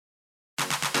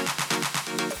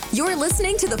You're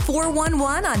listening to the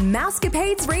 411 on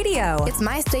Mousecapades Radio. It's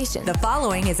my station. The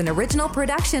following is an original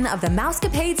production of the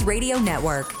Mousecapades Radio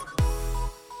Network.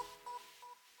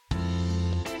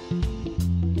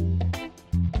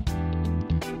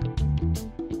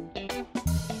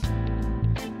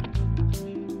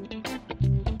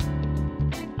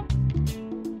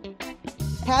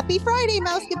 Happy Friday,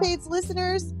 Mousecapades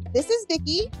listeners. This is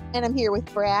Vicki, and I'm here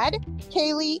with Brad,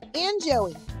 Kaylee, and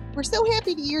Joey. We're so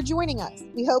happy that you're joining us.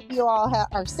 We hope you all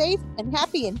are safe and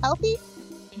happy and healthy.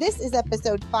 This is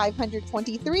episode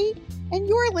 523, and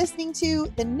you're listening to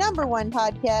the number one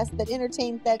podcast that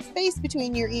entertains that space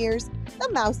between your ears, the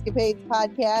Mousecapades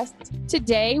podcast.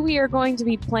 Today, we are going to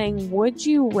be playing Would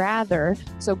You Rather,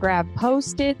 so grab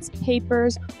Post-its,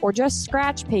 papers, or just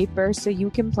scratch paper so you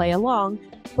can play along.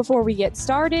 Before we get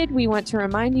started, we want to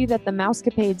remind you that the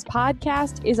Mousecapades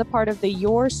podcast is a part of the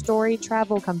Your Story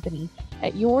Travel Company.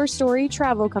 At Your Story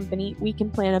Travel Company, we can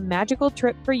plan a magical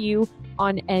trip for you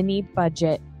on any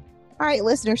budget. All right,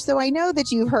 listeners, so I know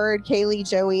that you've heard Kaylee,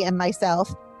 Joey, and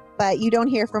myself, but you don't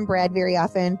hear from Brad very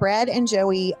often. Brad and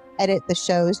Joey edit the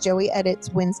shows. Joey edits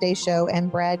Wednesday show,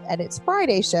 and Brad edits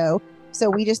Friday show.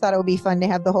 So we just thought it would be fun to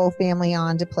have the whole family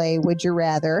on to play Would You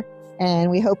Rather,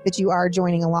 and we hope that you are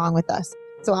joining along with us.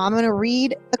 So I'm going to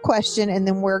read a question, and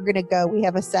then we're going to go. We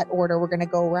have a set order. We're going to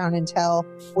go around and tell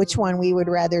which one we would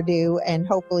rather do, and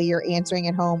hopefully you're answering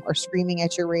at home or screaming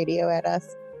at your radio at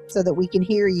us so that we can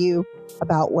hear you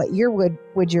about what your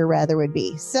would you rather would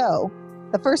be. So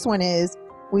the first one is,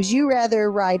 would you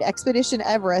rather ride Expedition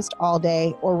Everest all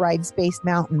day or ride Space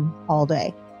Mountain all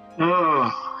day?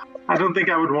 I don't think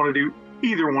I would want to do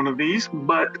either one of these,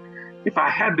 but if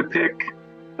I had to pick,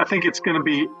 I think it's going to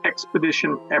be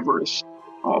Expedition Everest.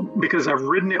 Because I've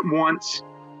ridden it once,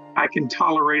 I can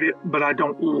tolerate it, but I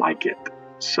don't like it.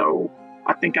 So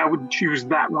I think I would choose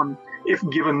that one if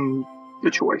given the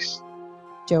choice.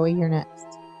 Joey, you're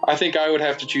next. I think I would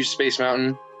have to choose Space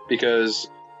Mountain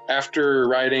because after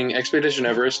riding Expedition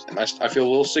Everest, I feel a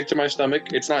little sick to my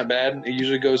stomach. It's not bad. It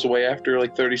usually goes away after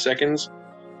like 30 seconds.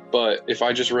 But if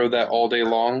I just rode that all day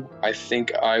long, I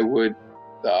think I would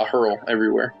hurl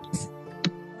everywhere.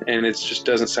 And it just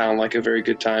doesn't sound like a very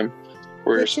good time.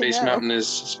 Where Space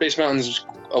Mountain's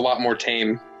a lot more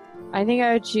tame. I think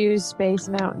I would choose Space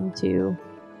Mountain too.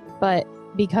 But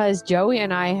because Joey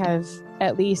and I have,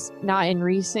 at least not in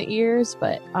recent years,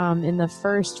 but in the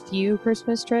first few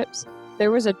Christmas trips, there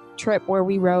was a trip where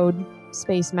we rode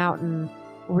Space Mountain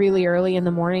really early in the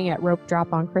morning at rope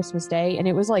drop on Christmas Day, and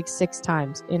it was like 6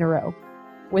 times in a row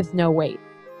with no wait.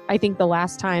 I think the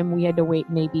last time we had to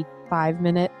wait maybe 5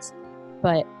 minutes,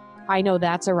 but I know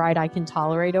that's a ride I can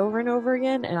tolerate over and over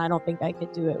again, and I don't think I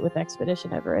could do it with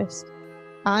Expedition Everest.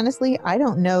 Honestly, I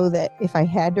don't know that if I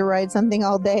had to ride something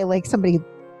all day, like somebody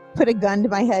put a gun to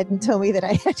my head and told me that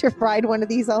I had to ride one of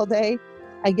these all day,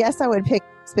 I guess I would pick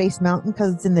Space Mountain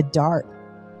because it's in the dark.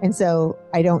 And so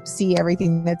I don't see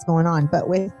everything that's going on. But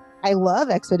I love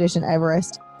Expedition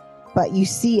Everest, but you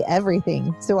see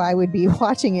everything. So I would be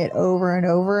watching it over and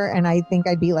over, and I think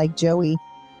I'd be like Joey.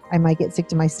 I might get sick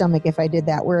to my stomach if I did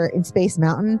that. Where in Space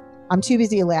Mountain, I'm too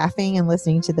busy laughing and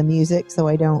listening to the music, so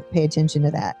I don't pay attention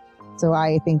to that. So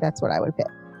I think that's what I would pick.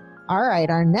 All right,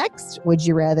 our next Would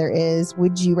You Rather is,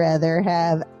 would you rather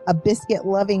have a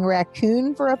biscuit-loving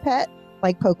raccoon for a pet,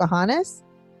 like Pocahontas,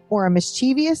 or a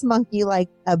mischievous monkey like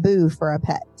Abu for a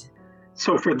pet?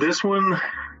 So for this one,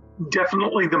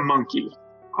 definitely the monkey.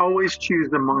 Always choose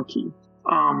the monkey.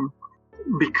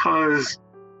 Because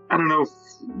I don't know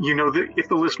if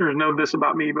the listeners know this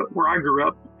about me, but where I grew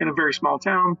up in a very small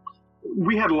town,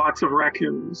 we had lots of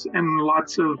raccoons and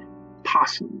lots of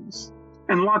possums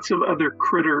and lots of other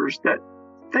critters that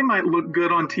they might look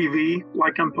good on TV,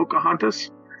 like on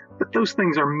Pocahontas, but those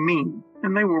things are mean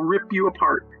and they will rip you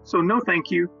apart. So no,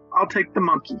 thank you. I'll take the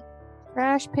monkey.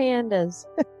 Trash pandas.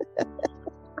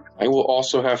 I will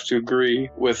also have to agree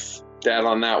with Dad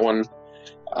on that one.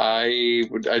 I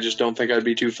just don't think I'd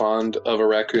be too fond of a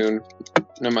raccoon,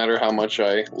 no matter how much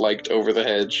I liked Over the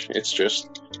Hedge. It's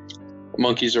just,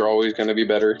 monkeys are always going to be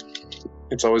better.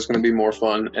 It's always going to be more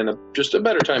fun and just a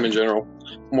better time in general.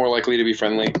 More likely to be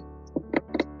friendly.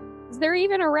 Is there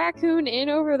even a raccoon in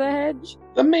Over the Hedge?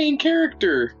 The main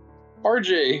character,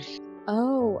 RJ.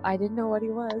 Oh, I didn't know what he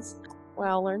was.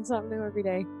 Well, learn something new every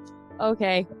day.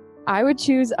 Okay. I would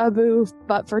choose Abu,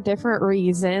 but for different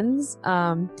reasons.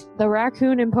 The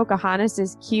raccoon in Pocahontas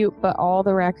is cute, but all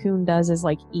the raccoon does is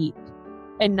like eat.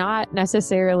 And not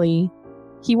necessarily,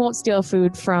 he won't steal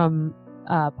food from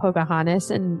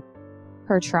Pocahontas and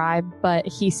her tribe, but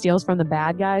he steals from the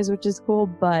bad guys, which is cool.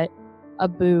 But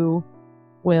Abu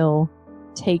will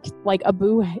take, like,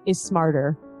 Abu is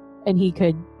smarter and he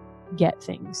could get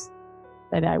things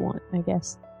that I want, I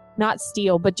guess. Not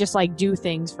steal, but just like do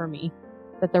things for me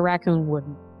that the raccoon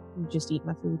wouldn't. He'd just eat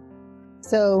my food.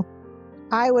 So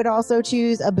I would also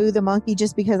choose Abu the monkey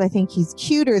just because I think he's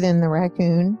cuter than the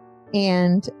raccoon.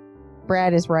 And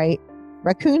Brad is right.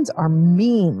 Raccoons are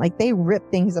mean. Like, they rip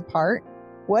things apart.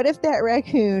 What if that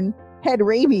raccoon had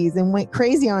rabies and went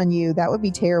crazy on you? That would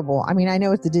be terrible. I mean, I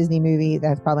know it's a Disney movie.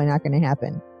 That's probably not going to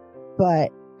happen.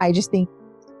 But I just think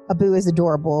Abu is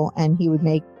adorable and he would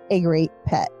make a great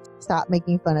pet. Stop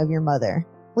making fun of your mother.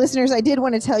 Listeners, I did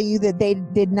want to tell you that they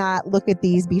did not look at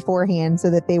these beforehand so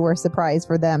that they were a surprise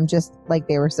for them, just like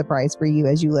they were a surprise for you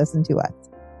as you listen to us.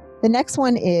 The next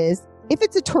one is, if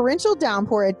it's a torrential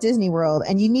downpour at Disney World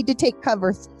and you need to take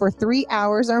cover for 3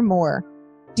 hours or more,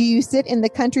 do you sit in the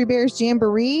Country Bears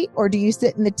Jamboree or do you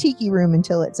sit in the Tiki Room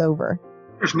until it's over?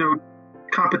 There's no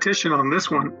competition on this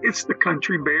one. It's the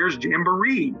Country Bears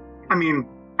Jamboree. I mean,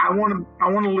 I want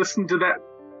to listen to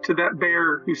that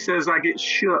bear who says I get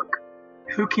shook.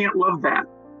 Who can't love that?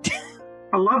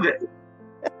 I love it.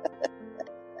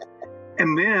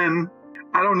 And then,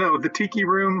 I don't know, the Tiki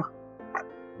Room,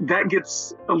 that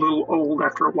gets a little old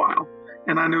after a while.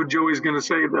 And I know Joey's going to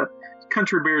say the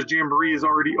Country Bears Jamboree is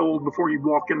already old before you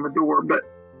walk in the door, but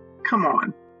come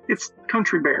on. It's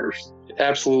Country Bears. It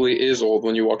absolutely is old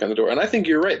when you walk in the door. And I think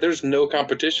you're right. There's no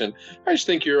competition. I just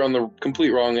think you're on the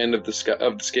complete wrong end of the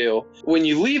scale. When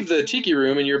you leave the Tiki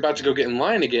Room and you're about to go get in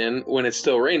line again when it's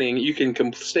still raining, you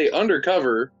can stay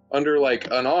undercover, under like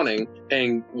an awning,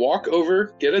 and walk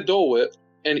over, get a Dole Whip,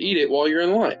 and eat it while you're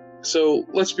in line. So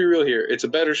let's be real here. It's a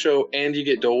better show and you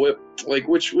get Dole Whip. Like,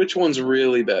 which one's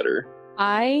really better?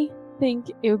 I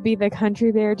think it would be the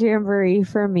Country Bear Jamboree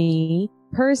for me.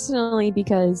 Personally,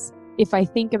 because if I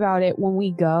think about it, when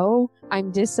we go,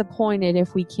 I'm disappointed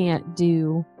if we can't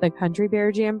do the Country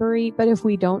Bear Jamboree, but if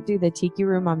we don't do the Tiki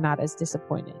Room, I'm not as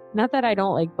disappointed. Not that I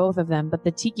don't like both of them, but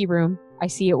the Tiki Room, I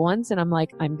see it once and I'm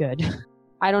like, I'm good.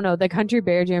 I don't know, the Country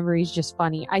Bear Jamboree is just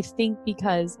funny. I think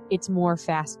because it's more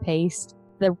fast-paced,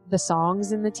 the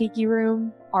songs in the Tiki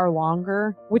Room are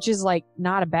longer, which is like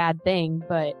not a bad thing,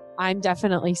 but I'm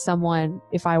definitely someone,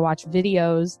 if I watch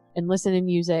videos and listen to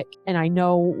music and I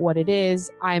know what it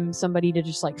is, I'm somebody to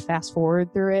just like fast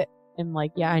forward through it and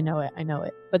like, yeah, I know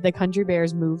it. But the Country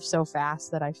Bears move so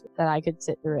fast that I could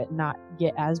sit through it and not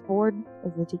get as bored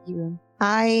as the Tiki Room.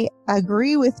 I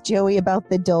agree with Joey about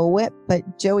the Dole Whip,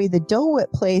 but Joey, the Dole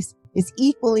Whip place is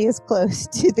equally as close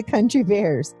to the Country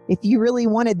Bears. If you really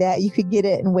wanted that, you could get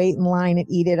it and wait in line and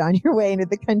eat it on your way into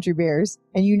the Country Bears.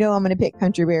 And you know I'm going to pick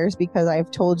Country Bears because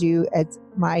I've told you it's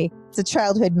a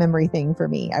childhood memory thing for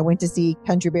me. I went to see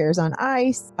Country Bears on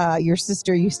Ice. Your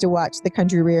sister used to watch the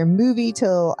Country Bear movie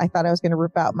till I thought I was going to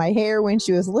rip out my hair when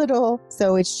she was little.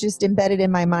 So it's just embedded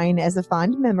in my mind as a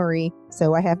fond memory.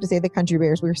 So I have to say the Country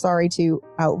Bears. We're sorry to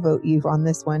outvote you on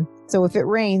this one. So if it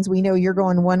rains, we know you're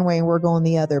going one way and we're going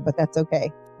the other, but that's okay.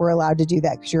 We're allowed to do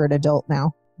that because you're an adult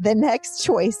now. The next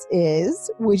choice is,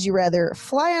 would you rather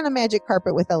fly on a magic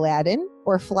carpet with Aladdin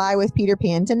or fly with Peter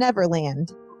Pan to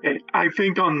Neverland? Okay, I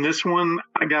think on this one,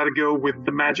 I got to go with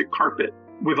the magic carpet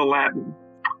with Aladdin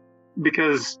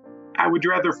because I would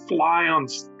rather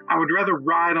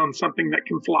ride on something that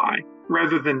can fly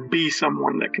rather than be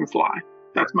someone that can fly.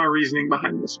 That's my reasoning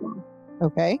behind this one.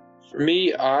 Okay. For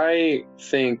me, I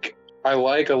think I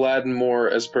like Aladdin more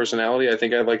as a personality. I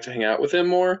think I'd like to hang out with him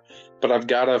more, but I've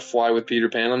got to fly with Peter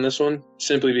Pan on this one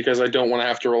simply because I don't want to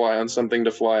have to rely on something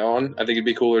to fly on. I think it'd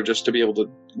be cooler just to be able to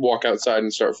walk outside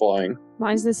and start flying.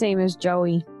 Mine's the same as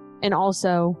Joey. And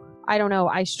also, I don't know,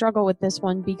 I struggle with this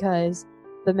one because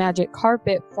the magic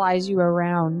carpet flies you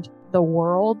around the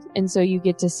world, and so you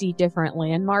get to see different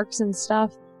landmarks and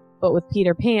stuff. But with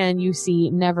Peter Pan, you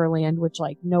see Neverland, which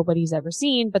like nobody's ever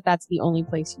seen, but that's the only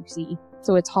place you see.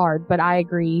 So it's hard, but I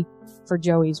agree for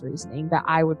Joey's reasoning that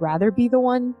I would rather be the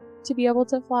one to be able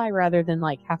to fly rather than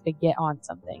like have to get on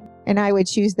something. And I would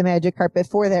choose the magic carpet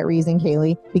for that reason,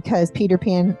 Kaylee, because Peter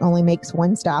Pan only makes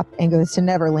one stop and goes to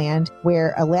Neverland,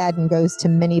 where Aladdin goes to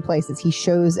many places. He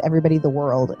shows everybody the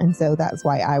world. And so that's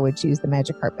why I would choose the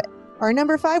magic carpet. Our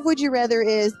number 5 would you rather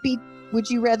is would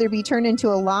you rather be turned into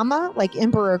a llama like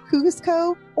Emperor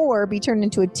Cusco or be turned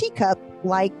into a teacup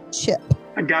like Chip?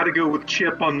 I got to go with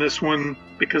Chip on this one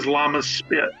because llamas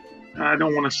spit. I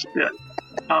don't want to spit.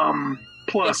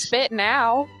 Plus, they spit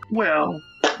now. Well,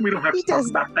 we don't have to talk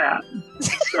about that.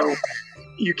 So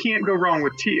you can't go wrong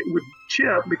with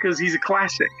Chip because he's a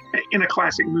classic in a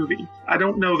classic movie. I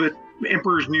don't know that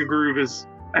Emperor's New Groove is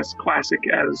as classic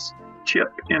as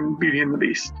Chip in Beauty and the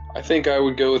Beast. I think I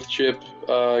would go with Chip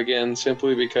again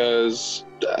simply because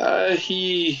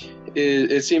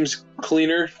it seems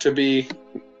cleaner to be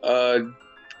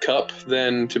Cup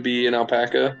than to be an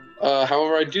alpaca.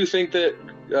 However, I do think that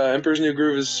Emperor's New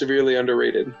Groove is severely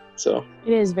underrated. So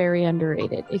It is very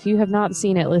underrated. If you have not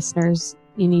seen it, listeners,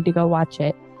 you need to go watch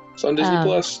it. it's on Disney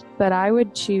Plus. But I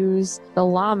would choose the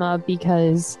llama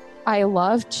because I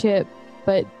love Chip,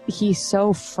 but he's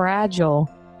so fragile.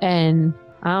 And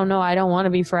I don't know, I don't want to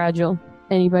be fragile.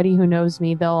 Anybody who knows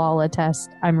me, they'll all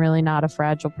attest I'm really not a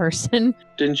fragile person.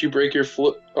 Didn't you break your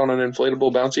foot on an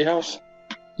inflatable bouncy house?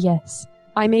 Yes.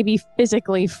 I may be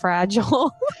physically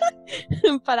fragile,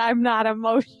 but I'm not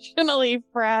emotionally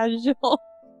fragile.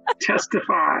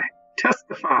 Testify.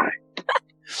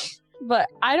 But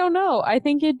I don't know. I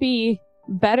think it'd be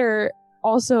better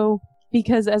also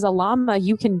because as a llama,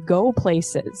 you can go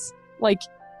places. Like,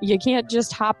 you can't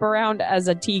just hop around as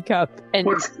a teacup. And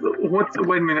Wait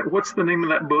a minute. What's the name of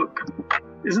that book?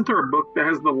 Isn't there a book that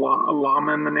has the a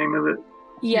llama in the name of it?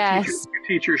 yes, Your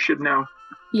teacher should know.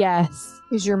 yes,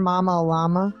 Is your mama a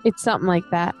llama? it's something like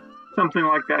that. Something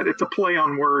like that. It's a play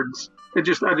on words. I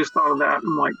just thought of that.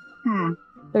 I'm like,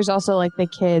 There's also like the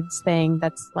kids thing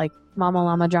that's like mama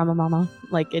llama drama mama.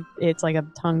 Like it's like a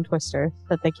tongue twister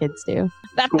that the kids do.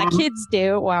 That the kids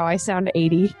do. Wow, I sound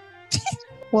 80.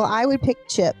 Well, I would pick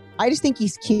Chip. I just think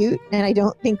he's cute, and I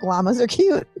don't think llamas are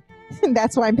cute. And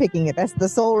that's why I'm picking it. That's the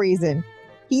sole reason.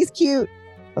 He's cute.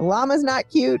 The llama's not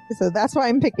cute, so that's why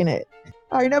I'm picking it.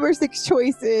 Our number 6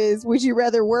 choice is, would you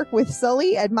rather work with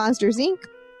Sully at Monsters, Inc.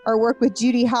 or work with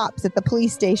Judy Hopps at the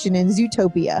police station in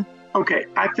Zootopia? okay,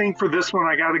 I think for this one,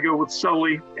 I got to go with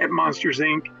Sully at Monsters,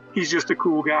 Inc. He's just a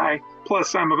cool guy.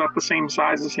 Plus, I'm about the same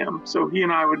size as him, so he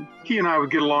and I would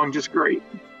get along just great.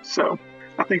 So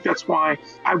I think that's why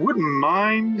I wouldn't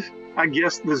mind, I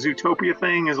guess, the Zootopia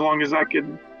thing as long as I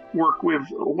could work with,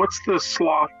 what's the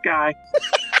sloth guy?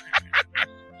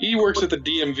 He works at the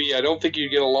DMV. I don't think you'd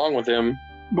get along with him.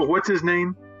 But what's his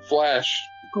name? Flash.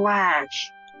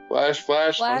 Flash.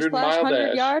 100-mile dash.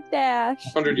 100-yard dash.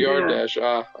 100-yard Yeah. dash.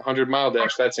 100-mile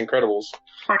dash. That's Incredibles.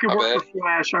 If I could My work bad. with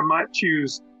Flash, I might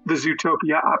choose the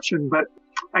Zootopia option, but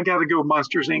I got to go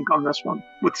Monsters, Inc. on this one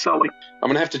with Sully. I'm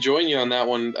gonna have to join you on that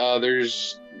one.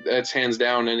 That's hands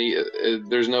down.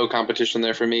 There's no competition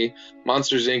there for me.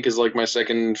 Monsters Inc. is like my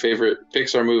second favorite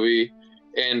Pixar movie,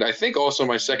 and I think also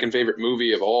my second favorite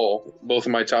movie of all. Both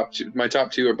of my top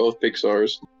two are both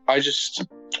Pixar's. I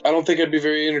don't think I'd be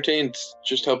very entertained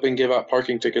just helping give out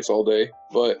parking tickets all day,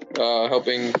 but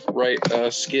helping write a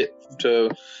skit to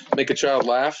make a child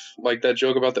laugh, like that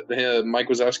joke about Mike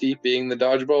Wazowski being the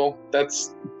dodgeball.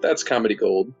 That's comedy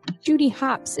gold. Judy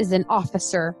Hopps is an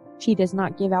officer. She does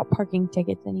not give out parking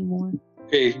tickets anymore.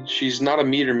 Okay, she's not a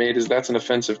meter maid, as that's an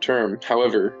offensive term.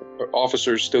 However,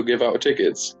 officers still give out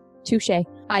tickets. Touche.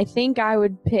 I think I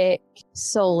would pick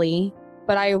Sully,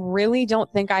 but I really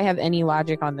don't think I have any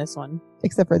logic on this one.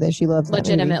 Except for that she loves that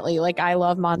movie. Legitimately, like I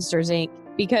love Monsters Inc.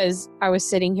 because I was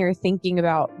sitting here thinking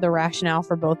about the rationale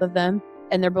for both of them,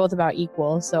 and they're both about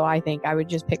equal. So I think I would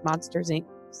just pick Monsters Inc.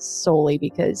 solely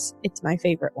because it's my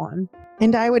favorite one.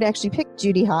 And I would actually pick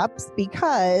Judy Hopps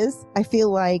because I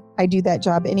feel like I do that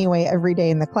job anyway every day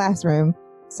in the classroom.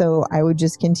 So I would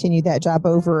just continue that job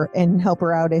over and help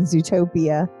her out in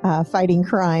Zootopia, fighting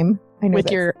crime. I know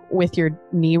With your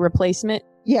knee replacement.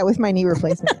 yeah, with my knee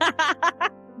replacement.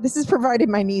 This has provided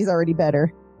my knees already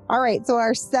better. All right, so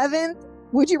our 7th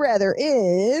would you rather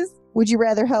is, would you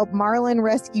rather help Marlin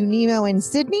rescue Nemo and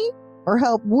Sydney or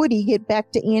help Woody get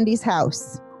back to Andy's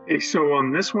house? Okay, so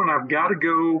on this one, I've got to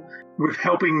go with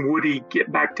helping Woody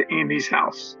get back to Andy's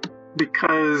house,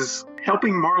 because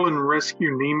helping Marlin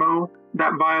rescue Nemo,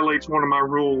 that violates one of my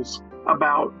rules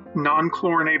about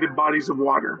non-chlorinated bodies of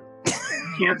water.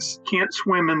 Can't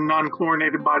swim in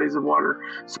non-chlorinated bodies of water,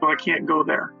 so I can't go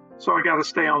there. So I got to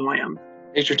stay on land.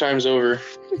 Nature time's over.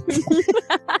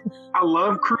 I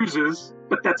love cruises,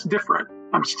 but that's different.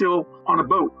 I'm still on a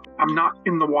boat. I'm not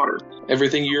in the water.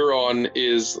 Everything you're on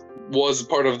was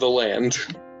part of the land.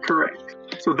 Correct.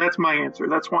 So that's my answer.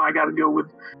 That's why I got to go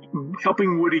with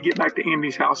helping Woody get back to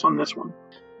Andy's house on this one.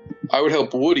 I would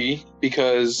help Woody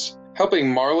because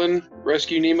helping Marlin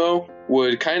rescue Nemo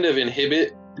would kind of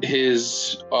inhibit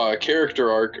his character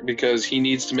arc, because he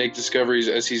needs to make discoveries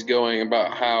as he's going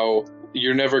about how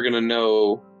you're never going to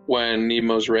know when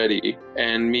Nemo's ready,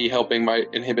 and me helping might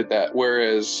inhibit that,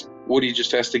 whereas Woody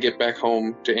just has to get back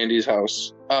home to Andy's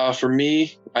house. For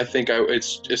me, I think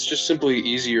it's just simply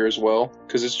easier as well,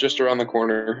 because it's just around the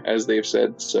corner, as they've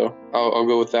said, so I'll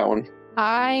go with that one.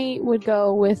 I would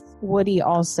go with Woody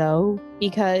also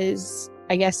because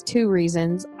I guess 2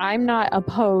 reasons. I'm not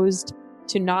opposed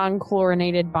to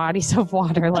non-chlorinated bodies of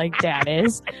water like Dad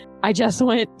is. I just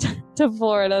went to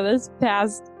Florida this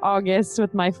past August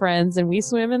with my friends and we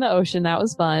swam in the ocean. That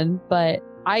was fun. But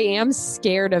I am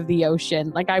scared of the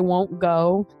ocean. Like, I won't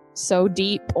go so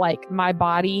deep, like my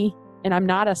body, and I'm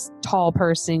not a tall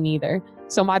person either.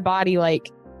 So my body, like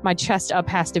my chest up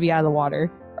has to be out of the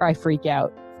water or I freak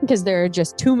out because there are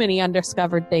just too many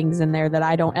undiscovered things in there that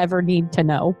I don't ever need to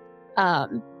know.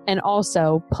 And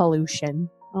also pollution.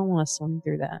 I don't want to swim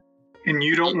through that. And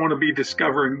you don't want to be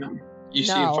discovering them. You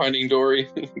No. seen Finding Dory?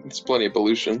 There's plenty of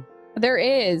pollution. There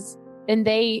is. And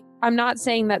I'm not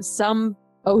saying that some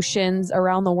oceans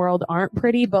around the world aren't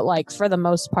pretty, but like for the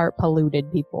most part,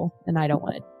 polluted people. And I don't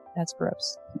want it. That's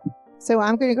gross. So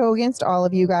I'm going to go against all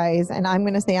of you guys, and I'm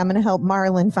going to say I'm going to help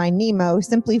Marlin find Nemo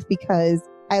simply because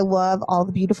I love all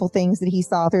the beautiful things that he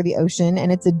saw through the ocean,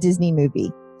 and it's a Disney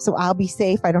movie. So I'll be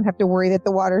safe. I don't have to worry that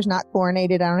the water's not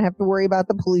chlorinated. I don't have to worry about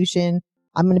the pollution.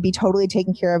 I'm going to be totally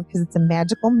taken care of because it's a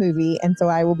magical movie, and so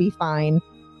I will be fine.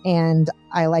 And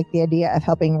I like the idea of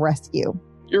helping rescue.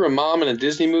 You're a mom in a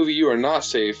Disney movie. You are not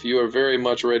safe. You are very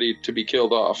much ready to be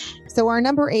killed off. So our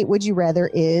number 8 would you rather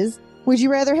is, would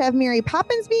you rather have Mary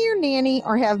Poppins be your nanny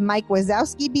or have Mike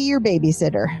Wazowski be your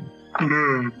babysitter?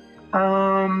 I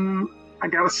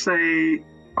gotta say,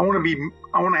 I want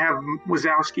to have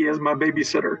Wazowski as my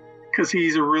babysitter because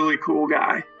he's a really cool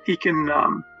guy. He can,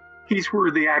 he's where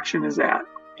the action is at.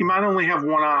 He might only have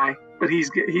one eye, but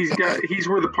he's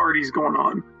where the party's going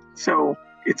on. So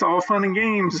it's all fun and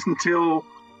games until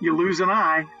you lose an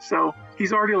eye. So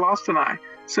he's already lost an eye.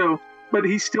 But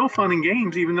he's still fun and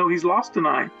games even though he's lost an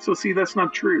eye. So see, that's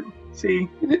not true. See?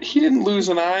 He didn't lose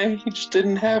an eye. He just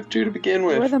didn't have to begin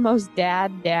with. We're the most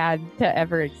dad to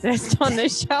ever exist on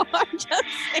this show. I'm just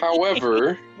saying.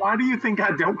 However, Why do you think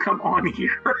I don't come on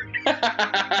here?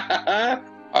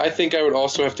 I think I would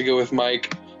also have to go with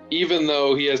Mike, even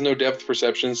though he has no depth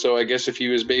perception. So I guess if he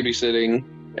was babysitting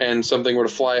and something were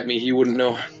to fly at me, he wouldn't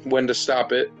know when to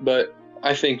stop it. But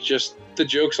I think just the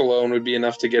jokes alone would be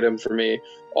enough to get him for me.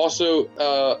 Also,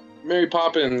 Mary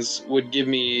Poppins would give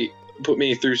me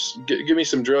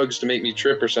some drugs to make me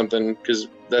trip or something, because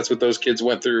that's what those kids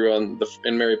went through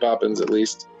in Mary Poppins, at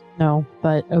least. No,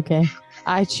 but okay.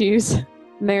 I choose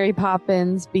Mary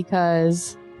Poppins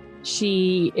because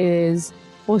she's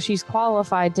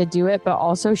qualified to do it, but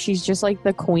also she's just like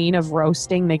the queen of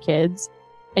roasting the kids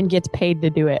and gets paid to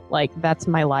do it. Like, that's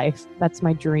my life. That's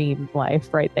my dream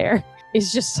life right there.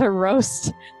 Is just to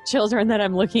roast children that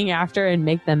I'm looking after and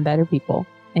make them better people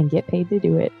and get paid to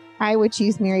do it. I would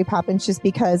choose Mary Poppins just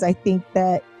because I think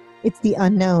that it's the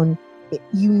unknown.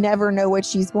 You never know what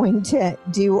she's going to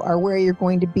do or where you're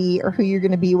going to be or who you're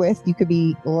going to be with. You could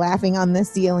be laughing on the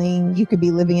ceiling. You could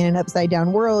be living in an upside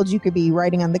down world. You could be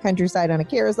riding on the countryside on a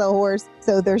carousel horse.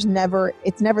 So it's never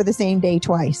the same day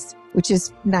twice, which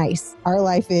is nice. Our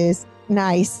life is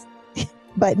nice,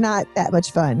 but not that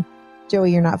much fun.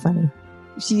 Joey, you're not funny.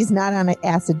 She's not on an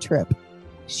acid trip.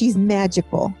 She's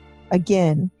magical.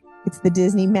 Again, it's the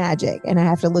Disney magic, and I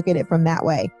have to look at it from that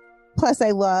way. Plus,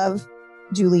 I love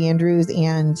Julie Andrews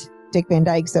and Dick Van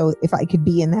Dyke, so if I could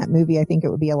be in that movie, I think it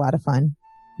would be a lot of fun.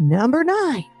 Number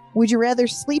 9. Would you rather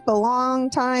sleep a long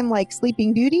time like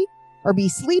Sleeping Beauty or be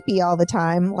sleepy all the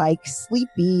time like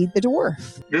Sleepy the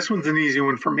Dwarf? This one's an easy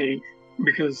one for me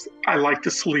because I like to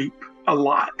sleep a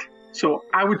lot. So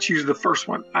I would choose the first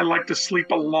one. I like to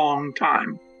sleep a long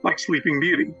time, like Sleeping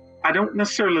Beauty. I don't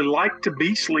necessarily like to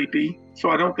be sleepy, so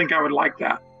I don't think I would like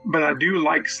that. But I do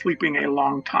like sleeping a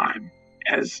long time,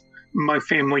 as my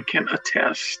family can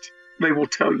attest. They will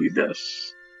tell you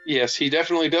this. Yes, he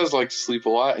definitely does like to sleep a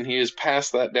lot, and he has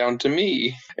passed that down to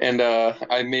me. And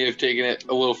I may have taken it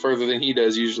a little further than he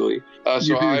does usually.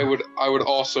 So I would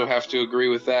also have to agree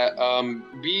with that.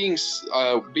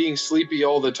 Being sleepy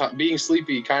all the time, being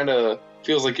sleepy kind of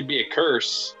feels like it'd be a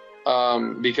curse,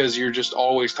 because you're just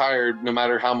always tired no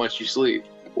matter how much you sleep.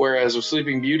 Whereas with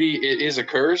Sleeping Beauty, it is a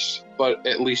curse, but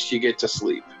at least you get to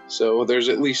sleep. So there's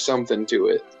at least something to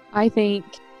it. I think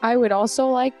I would also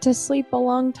like to sleep a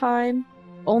long time,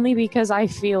 only because I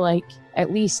feel like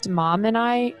at least Mom and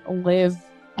I live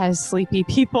as sleepy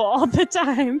people all the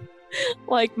time.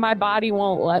 Like, my body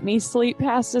won't let me sleep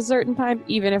past a certain time,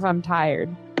 even if I'm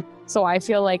tired. So I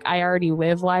feel like I already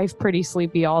live life pretty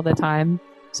sleepy all the time.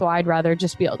 So I'd rather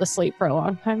just be able to sleep for a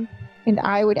long time. And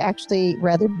I would actually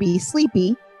rather be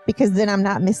sleepy because then I'm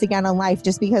not missing out on life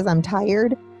just because I'm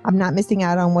tired. I'm not missing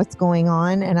out on what's going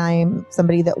on. And I'm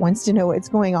somebody that wants to know what's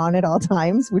going on at all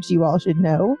times, which you all should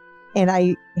know. And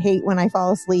I hate when I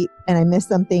fall asleep and I miss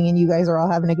something and you guys are all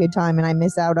having a good time and I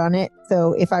miss out on it.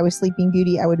 So if I was Sleeping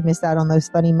Beauty, I would miss out on those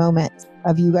funny moments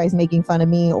of you guys making fun of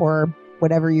me or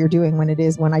whatever you're doing when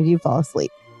I do fall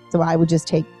asleep. So I would just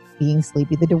take being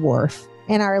Sleepy the Dwarf.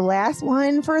 And our last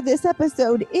one for this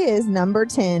episode is number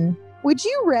 10. Would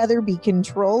you rather be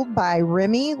controlled by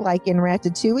Remy like in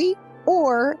Ratatouille,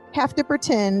 or have to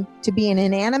pretend to be an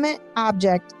inanimate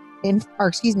object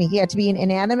to be an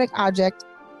inanimate object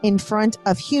in front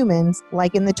of humans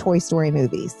like in the Toy Story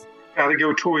movies? Gotta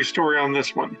go Toy Story on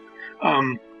this one.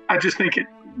 I just think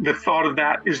the thought of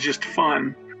that is just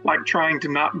fun, like trying to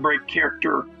not break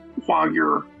character while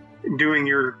you're doing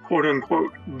your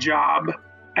quote-unquote job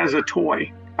as a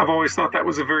toy. I've always thought that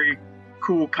was a very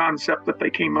cool concept that they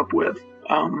came up with.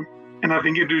 And I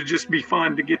think it would just be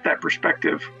fun to get that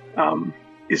perspective,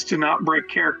 is to not break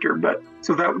character. But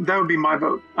so that would be my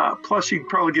vote. Plus, you'd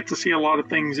probably get to see a lot of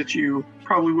things that you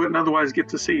probably wouldn't otherwise get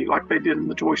to see, like they did in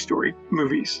the Toy Story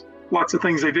movies. Lots of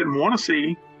things they didn't want to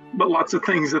see, but lots of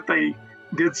things that they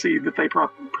did see that they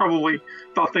probably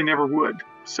thought they never would.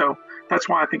 So that's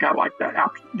why I think I like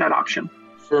that option.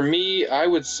 For me, I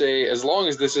would say, as long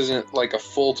as this isn't like a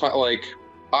full-time,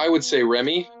 I would say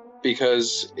Remy,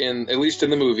 because at least in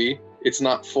the movie, it's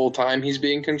not full-time he's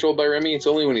being controlled by Remy. It's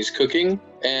only when he's cooking.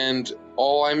 And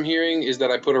all I'm hearing is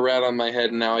that I put a rat on my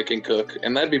head and now I can cook.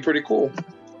 And that'd be pretty cool.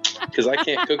 Because I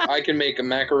can't cook. I can make a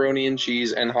macaroni and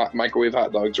cheese and microwave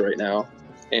hot dogs right now.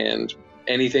 And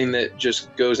anything that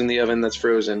just goes in the oven that's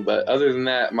frozen. But other than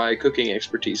that, my cooking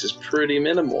expertise is pretty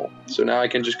minimal. So now I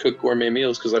can just cook gourmet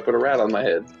meals because I put a rat on my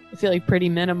head. I feel like pretty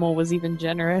minimal was even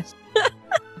generous.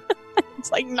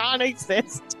 It's like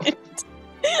non-existent.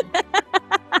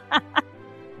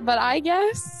 But I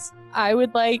guess I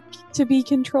would like to be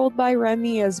controlled by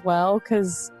Remy as well,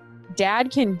 because Dad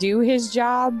can do his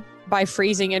job by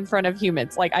freezing in front of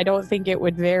humans. Like, I don't think it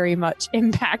would very much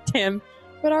impact him,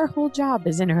 but our whole job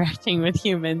is interacting with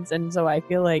humans, and so I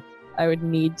feel like I would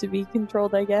need to be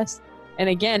controlled, I guess. And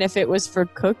again, if it was for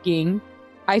cooking,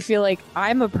 I feel like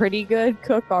I'm a pretty good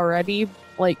cook already,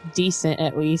 like decent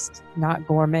at least, not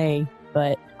gourmet,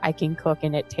 but I can cook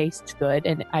and it tastes good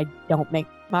and I don't make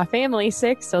my family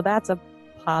sick, so that's a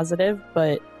positive.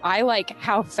 But I like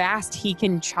how fast he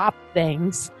can chop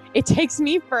things. It takes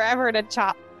me forever to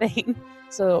chop things.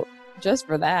 So just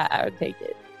for that, I would take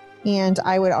it. And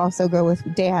I would also go with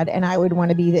Dad, and I would want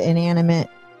to be the inanimate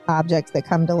objects that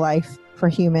come to life for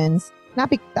humans.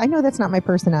 I know that's not my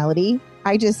personality.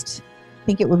 I just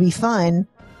think it would be fun.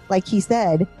 Like he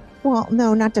said, well,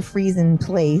 no, not to freeze in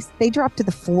place. They drop to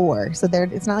the floor. So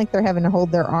it's not like they're having to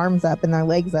hold their arms up and their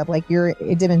legs up like you're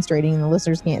demonstrating and the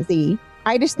listeners can't see.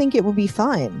 I just think it would be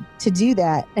fun to do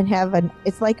that and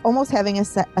it's like almost having a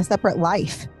separate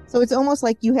life. So it's almost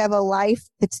like you have a life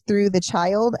that's through the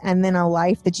child and then a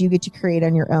life that you get to create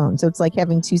on your own. So it's like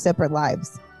having two separate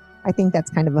lives. I think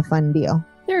that's kind of a fun deal.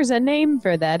 There's a name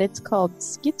for that. It's called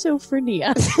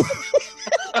schizophrenia.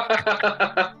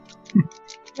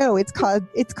 No, it's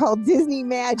called Disney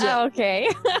Magic. Oh, okay.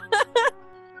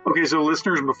 Okay, so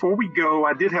listeners, before we go,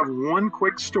 I did have one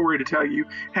quick story to tell you.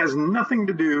 Has nothing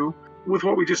to do with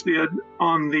what we just did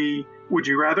on the Would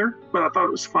You Rather, but I thought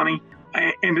it was funny.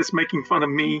 And it's making fun of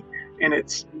me, and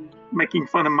it's making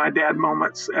fun of my dad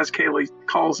moments, as Kaylee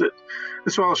calls it.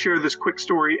 And so I'll share this quick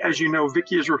story. As you know,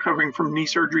 Vicky is recovering from knee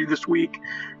surgery this week.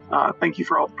 Thank you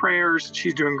for all the prayers.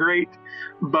 She's doing great.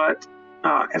 But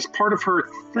as part of her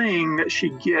thing that she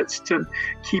gets to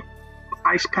keep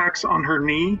ice packs on her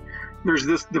knee, there's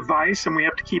this device, and we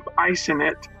have to keep ice in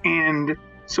it. And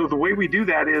so the way we do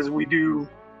that is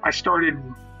I started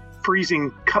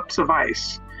freezing cups of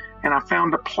ice. And I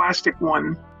found a plastic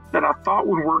one that I thought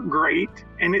would work great,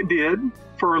 and it did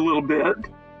for a little bit.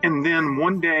 And then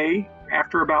one day,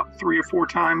 after about 3 or 4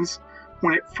 times,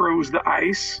 when it froze the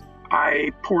ice,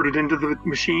 I poured it into the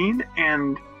machine,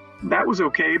 and that was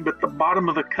okay, but the bottom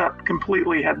of the cup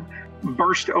completely had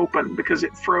burst open because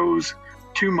it froze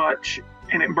too much,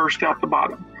 and it burst out the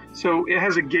bottom. So it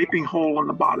has a gaping hole in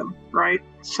the bottom, right?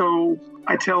 So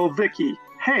I tell Vicky,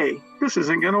 hey, this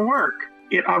isn't going to work.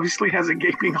 It obviously has a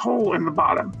gaping hole in the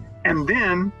bottom. And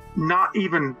then, not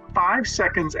even 5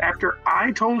 seconds after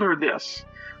I told her this,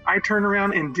 I turn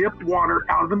around and dip water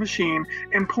out of the machine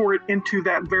and pour it into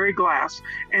that very glass.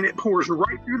 And it pours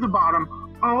right through the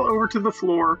bottom, all over to the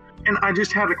floor. And I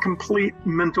just had a complete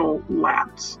mental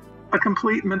lapse.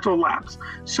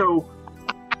 So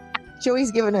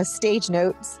Joey's giving us stage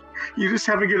notes. You just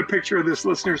have to get a picture of this,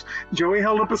 listeners. Joey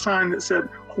held up a sign that said,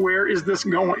 "Where is this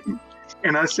going?"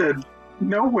 And I said,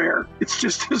 nowhere. It's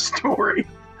just a story.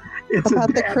 It's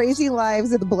about the crazy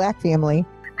lives of the Black family.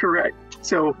 Correct.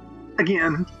 So,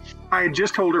 again, I had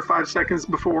just told her 5 seconds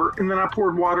before, and then I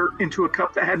poured water into a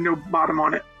cup that had no bottom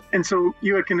on it. And so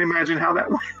you can imagine how that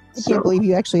went. I can't believe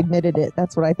you actually admitted it.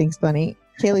 That's what I think's funny.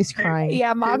 Kaylee's crying.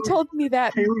 Yeah, Mom told me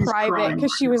that in private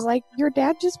because she was like, your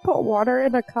dad just put water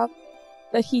in a cup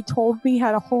that he told me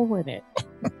had a hole in it.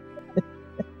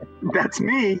 That's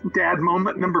me, Dad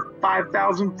Moment number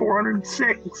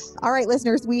 5,406. All right,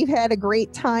 listeners, we've had a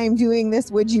great time doing this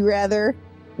Would You Rather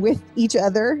with each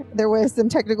other. There was some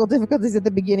technical difficulties at the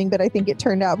beginning, but I think it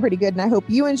turned out pretty good, and I hope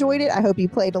you enjoyed it. I hope you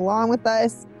played along with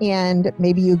us, and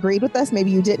maybe you agreed with us, maybe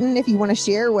you didn't. If you want to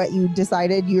share what you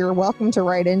decided, you're welcome to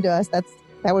write into us. That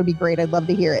would be great. I'd love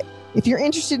to hear it. If you're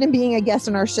interested in being a guest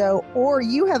on our show, or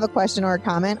you have a question or a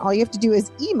comment, all you have to do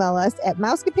is email us at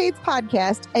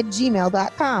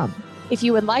mousecapadespodcast@gmail.com. If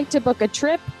you would like to book a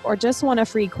trip or just want a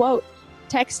free quote,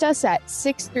 text us at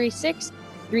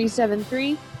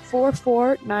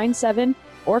 636-373-4497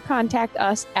 or contact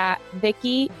us at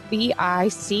Vicky,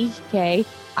 VICKIE.black,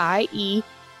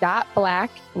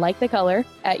 like the color,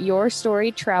 at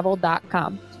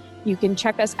yourstorytravel.com. You can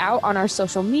check us out on our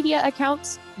social media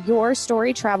accounts,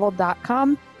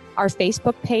 yourstorytravel.com, our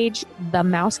Facebook page, The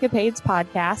Mousecapades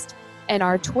Podcast, and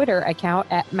our Twitter account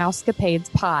at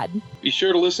MousecapadesPod. Be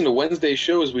sure to listen to Wednesday's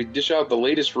show as we dish out the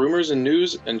latest rumors and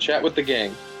news and chat with the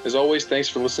gang. As always, thanks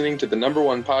for listening to the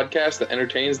 #1 podcast that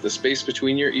entertains the space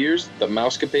between your ears, The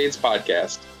Mousecapades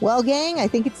Podcast. Well, gang, I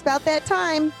think it's about that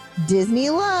time. Disney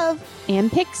love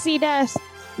And pixie dust.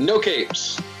 No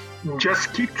capes.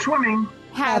 Just keep swimming.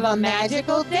 Have a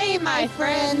magical day, my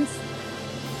friends.